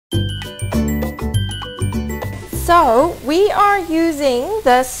So we are using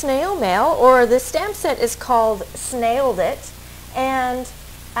the snail mail, or the stamp set is called Snailed It. And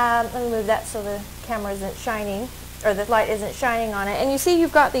let me move that so the camera isn't shining, or the light isn't shining on it. And you see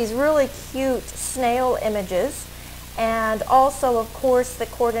you've got these really cute snail images, and also of course the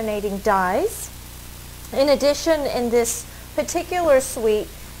coordinating dies. In addition, in this particular suite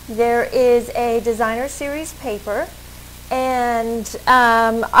there is a designer series paper, and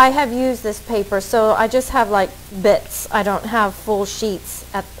I have used this paper, so I just have like bits. I don't have full sheets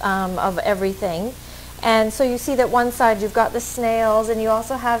of everything. And so you see that one side you've got the snails, and you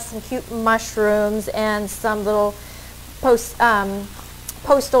also have some cute mushrooms and some little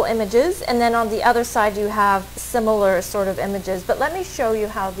postal images, and then on the other side you have similar sort of images. But let me show you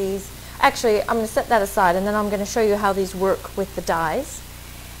how these, actually I'm going to set that aside, and then I'm going to show you how these work with the dies.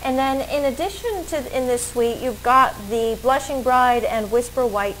 And then in addition to, in this suite, you've got the Blushing Bride and Whisper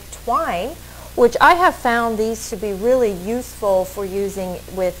White twine, which I have found these to be really useful for using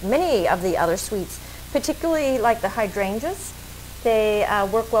with many of the other suites, particularly like the hydrangeas. They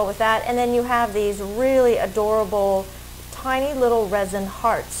work well with that. And then you have these really adorable tiny little resin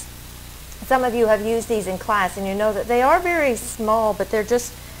hearts. Some of you have used these in class, and you know that they are very small, but they're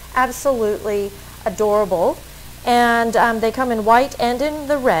just absolutely adorable. And they come in white and in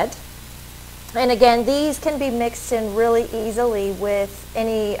the red. And again, these can be mixed in really easily with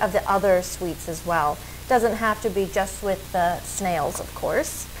any of the other suites as well. Doesn't have to be just with the snails, of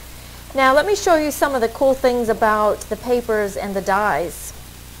course. Now let me show you some of the cool things about the papers and the dies.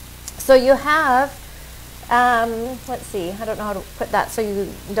 So you have, let's see, I don't know how to put that so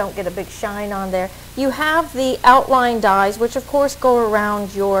you don't get a big shine on there. You have the outline dies, which of course go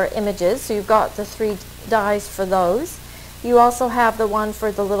around your images. So you've got the 3 dies for those. You also have the one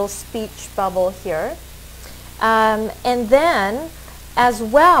for the little speech bubble here. And then as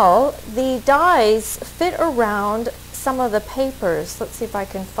well, the dies fit around some of the papers. Let's see if I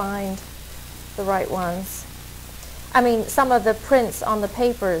can find the right ones. I mean, some of the prints on the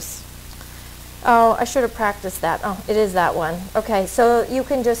papers. Oh, I should have practiced that. Oh, it is that one. Okay, so you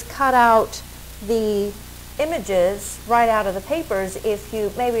can just cut out the images right out of the papers if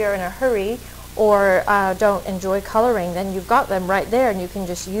you maybe are in a hurry or don't enjoy coloring. Then you've got them right there, and you can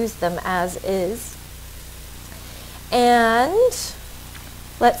just use them as is. And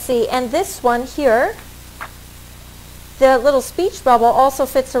let's see, and this one here, the little speech bubble also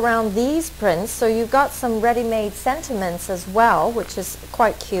fits around these prints, so you've got some ready-made sentiments as well, which is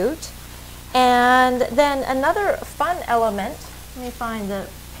quite cute. And then another fun element, let me find the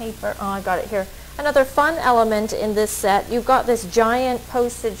paper, oh, I got it here. Another fun element in this set, you've got this giant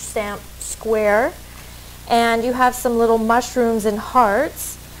postage stamp square, and you have some little mushrooms and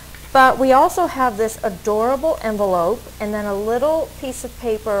hearts, but we also have this adorable envelope, and then a little piece of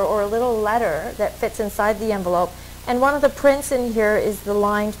paper or a little letter that fits inside the envelope. And one of the prints in here is the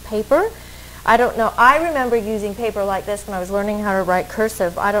lined paper. I don't know, I remember using paper like this when I was learning how to write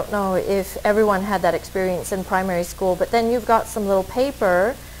cursive. I don't know if everyone had that experience in primary school, but then you've got some little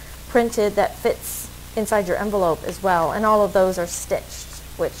paper printed that fits inside your envelope as well, and all of those are stitched,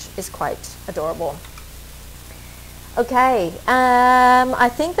 which is quite adorable. Okay, I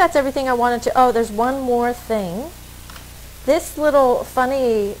think that's everything I wanted to, oh, there's one more thing. This little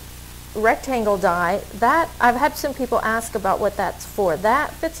funny rectangle die, that I've had some people ask about what that's for.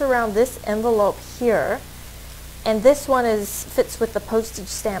 That fits around this envelope here, and this one fits with the postage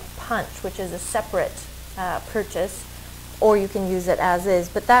stamp punch, which is a separate purchase, or you can use it as is,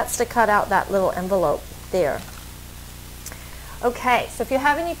 but that's to cut out that little envelope there. Okay, so if you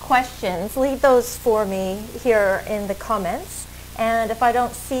have any questions, leave those for me here in the comments, and if I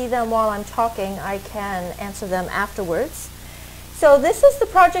don't see them while I'm talking, I can answer them afterwards. So this is the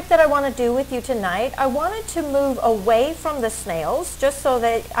project that I want to do with you tonight. I wanted to move away from the snails just so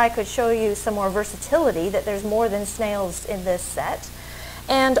that I could show you some more versatility, that there's more than snails in this set,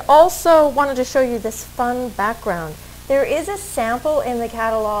 and also wanted to show you this fun background. There is a sample in the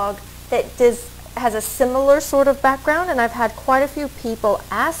catalog that has a similar sort of background, and I've had quite a few people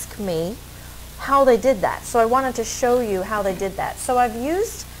ask me how they did that. So I wanted to show you how they did that. So I've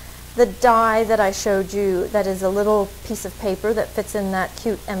used the die that I showed you, that is a little piece of paper that fits in that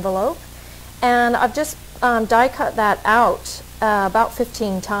cute envelope, and I've just die cut that out about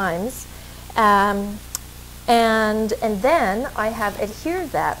 15 times, and then I have adhered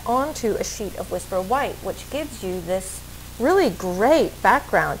that onto a sheet of Whisper White, which gives you this really great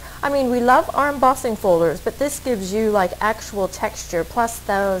background. I mean, we love our embossing folders, but this gives you like actual texture, plus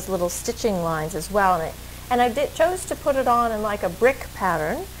those little stitching lines as well. And I chose to put it on in like a brick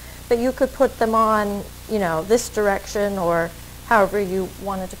pattern, but you could put them on, you know, this direction or however you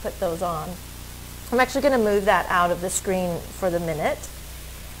wanted to put those on. I'm actually going to move that out of the screen for the minute.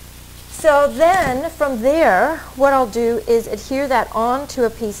 So then from there, what I'll do is adhere that onto a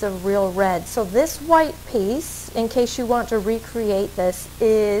piece of real red. So this white piece, in case you want to recreate this,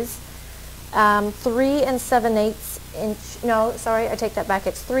 is 3 7/8 inch, no, sorry, I take that back.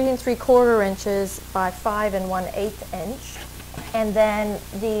 It's 3 3/4 inches by 5 1/8 inch. And then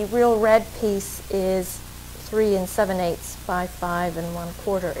the real red piece is 3 7/8 by 5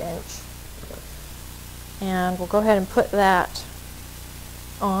 1/4 inch. And we'll go ahead and put that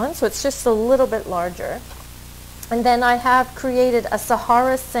on, so it's just a little bit larger. And then I have created a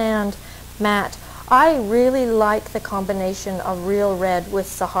Sahara sand mat. I really like the combination of real red with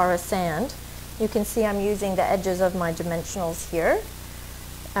Sahara sand. You can see I'm using the edges of my dimensionals here.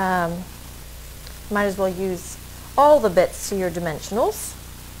 Might as well use all the bits to your dimensionals,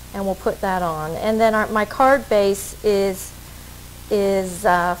 and we'll put that on. And then my card base is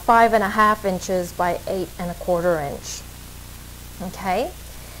 5 1/2 inches by 8 1/4 inch. Okay.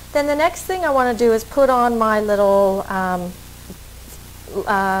 Then the next thing I want to do is put on my little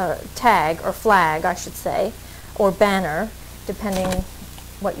tag, or flag I should say, or banner, depending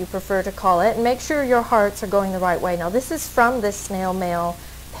what you prefer to call it. And make sure your hearts are going the right way. Now this is from the Snail Mail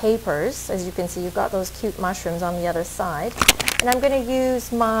papers. As you can see, you've got those cute mushrooms on the other side. And I'm going to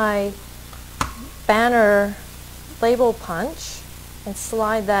use my banner label punch and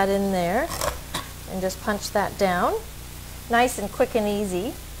slide that in there and just punch that down. Nice and quick and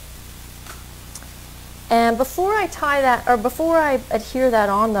easy. And before I tie that, or before I adhere that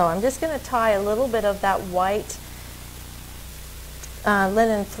on though, I'm just going to tie a little bit of that white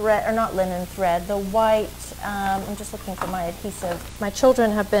linen thread, or not linen thread, the white, I'm just looking for my adhesive. My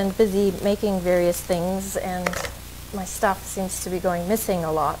children have been busy making various things and my stuff seems to be going missing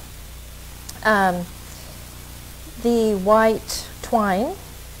a lot. The white twine,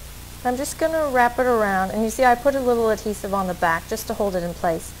 I'm just going to wrap it around, and you see I put a little adhesive on the back just to hold it in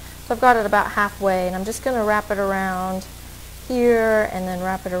place. So I've got it about halfway, and I'm just going to wrap it around here, and then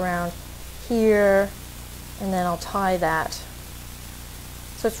wrap it around here, and then I'll tie that.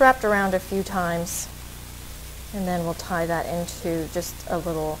 So it's wrapped around a few times, and then we'll tie that into just a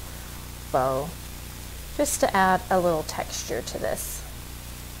little bow, just to add a little texture to this.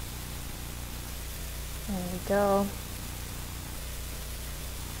 There we go.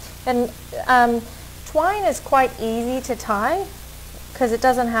 And twine is quite easy to tie because it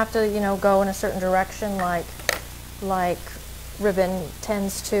doesn't have to, you know, go in a certain direction like ribbon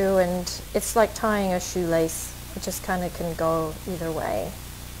tends to, and it's like tying a shoelace. It just kind of can go either way.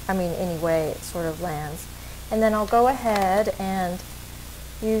 I mean, any way it sort of lands. And then I'll go ahead and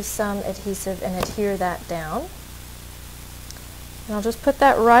use some adhesive and adhere that down. And I'll just put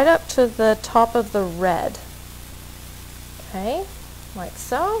that right up to the top of the red. Okay, like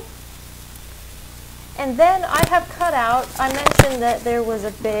so. And then I have cut out, I mentioned that there was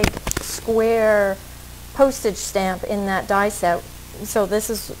a big square postage stamp in that die set. So this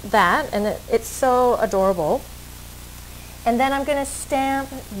is that, and it's so adorable. And then I'm going to stamp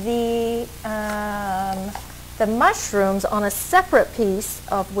the mushrooms on a separate piece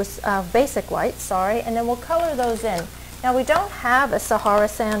of basic white, and then we'll color those in. Now we don't have a Sahara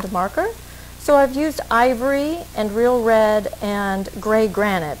sand marker, so I've used ivory and real red and gray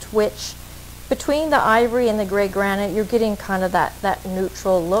granite, which between the ivory and the gray granite, you're getting kind of that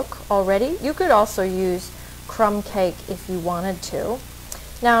neutral look already. You could also use crumb cake if you wanted to.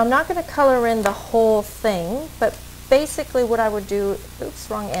 Now I'm not going to color in the whole thing, but basically what I would do, oops,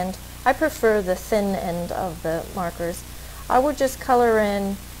 wrong end. I prefer the thin end of the markers. I would just color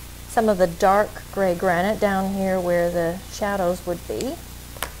in some of the dark gray granite down here where the shadows would be,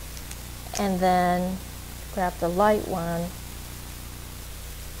 and then grab the light one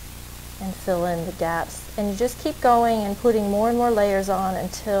and fill in the gaps. And you just keep going and putting more and more layers on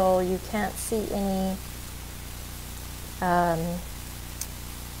until you can't see any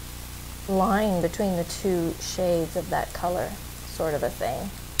line between the two shades of that color, sort of a thing.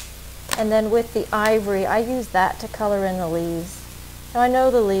 And then with the ivory, I use that to color in the leaves. Now I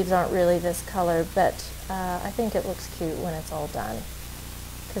know the leaves aren't really this color, but I think it looks cute when it's all done,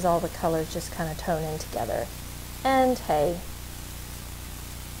 because all the colors just kind of tone in together. And hey,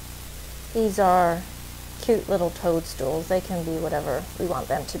 these are cute little toadstools. They can be whatever we want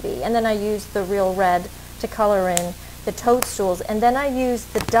them to be. And then I use the real red to color in the toadstools, and then I use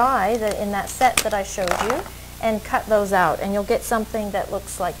the die that in that set that I showed you and cut those out, and you'll get something that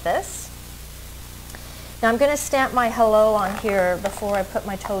looks like this. Now I'm going to stamp my hello on here before I put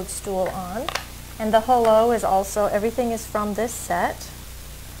my toadstool on, and the hello is also, everything is from this set.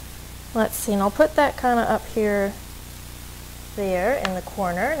 Let's see, and I'll put that kind of up here there in the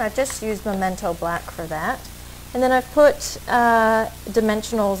corner, and I've just used Memento Black for that. And then I've put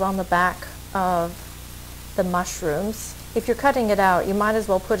dimensionals on the back of the mushrooms. If you're cutting it out, you might as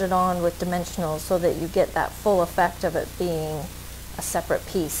well put it on with dimensionals so that you get that full effect of it being a separate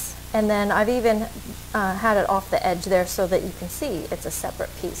piece. And then I've even had it off the edge there so that you can see it's a separate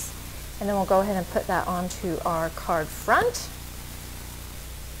piece. And then we'll go ahead and put that onto our card front.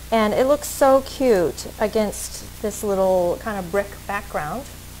 And it looks so cute against this little kind of brick background.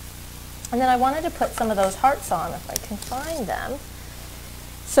 And then I wanted to put some of those hearts on if I can find them.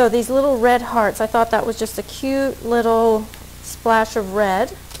 So these little red hearts, I thought that was just a cute little splash of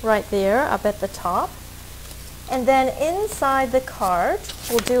red right there up at the top. And then inside the card,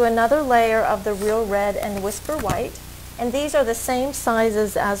 we'll do another layer of the Real Red and Whisper White. And these are the same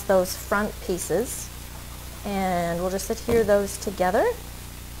sizes as those front pieces. And we'll just adhere those together.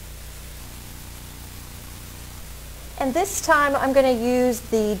 And this time I'm going to use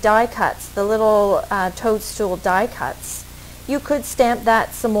the die cuts, the little toadstool die cuts. You could stamp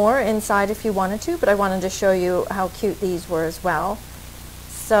that some more inside if you wanted to, but I wanted to show you how cute these were as well.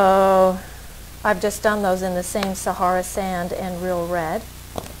 So I've just done those in the same Sahara Sand and Real Red.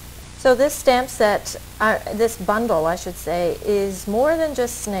 So this stamp set, this bundle I should say, is more than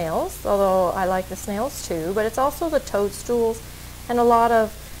just snails, although I like the snails too, but it's also the toadstools and a lot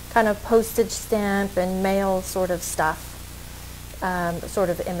of kind of postage stamp and mail sort of stuff, sort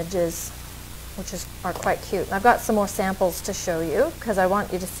of images, which are quite cute. And I've got some more samples to show you because I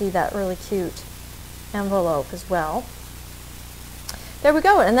want you to see that really cute envelope as well. There we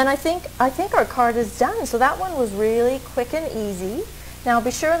go, and then I think our card is done. So that one was really quick and easy. Now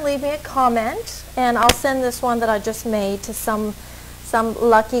be sure and leave me a comment, and I'll send this one that I just made to some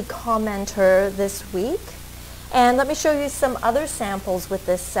lucky commenter this week. And let me show you some other samples with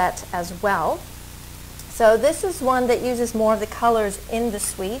this set as well. So this is one that uses more of the colors in the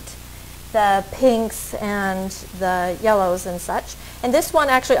suite, the pinks and the yellows and such. And this one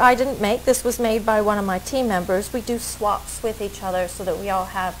actually I didn't make. This was made by one of my team members. We do swaps with each other so that we all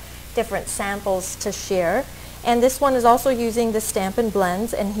have different samples to share. And this one is also using the Stampin'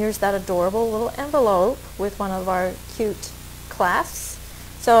 Blends, and here's that adorable little envelope with one of our cute clasps.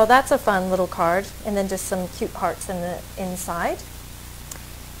 So that's a fun little card, and then just some cute hearts in the inside.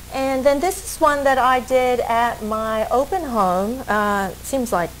 And then this is one that I did at my open home,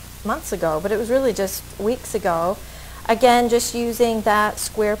 seems like months ago, but it was really just weeks ago. Again, just using that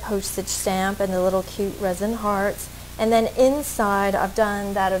square postage stamp and the little cute resin hearts. And then inside I've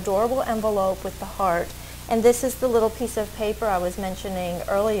done that adorable envelope with the heart. And this is the little piece of paper I was mentioning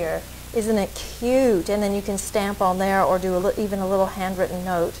earlier. Isn't it cute? And then you can stamp on there or do even a little handwritten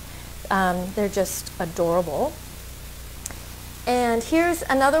note. They're just adorable. And here's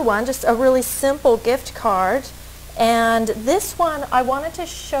another one, just a really simple gift card. And this one I wanted to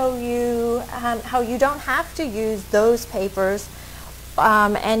show you how you don't have to use those papers,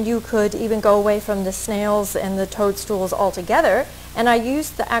 and you could even go away from the snails and the toadstools altogether. And I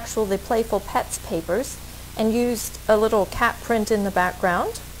used the Playful Pets papers and used a little cat print in the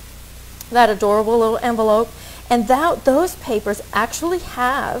background. That adorable little envelope, and those papers actually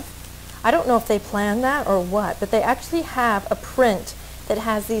have, I don't know if they planned that or what, but they actually have a print that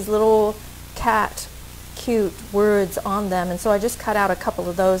has these little cat cute words on them. And so I just cut out a couple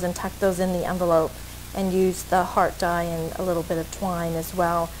of those and tucked those in the envelope and used the heart die and a little bit of twine as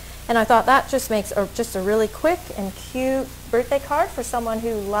well. And I thought that just makes just a really quick and cute birthday card for someone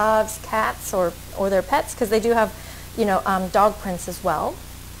who loves cats or their pets, because they do have, you know, dog prints as well.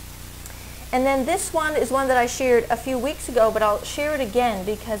 And then this one is one that I shared a few weeks ago, but I'll share it again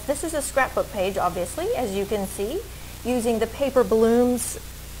because this is a scrapbook page, obviously, as you can see, using the Paper Blooms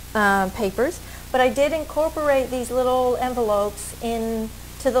papers. But I did incorporate these little envelopes into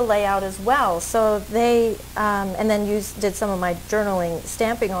the layout as well. So they, and then did some of my journaling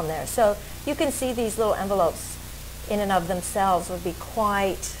stamping on there. So you can see these little envelopes in and of themselves would be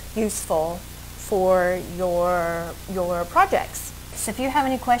quite useful for your projects. So if you have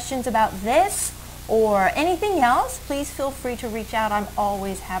any questions about this or anything else, please feel free to reach out. I'm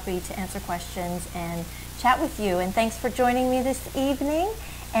always happy to answer questions and chat with you. And thanks for joining me this evening.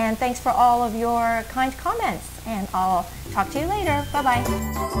 And thanks for all of your kind comments. And I'll talk to you later.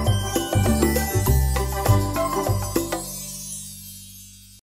 Bye-bye.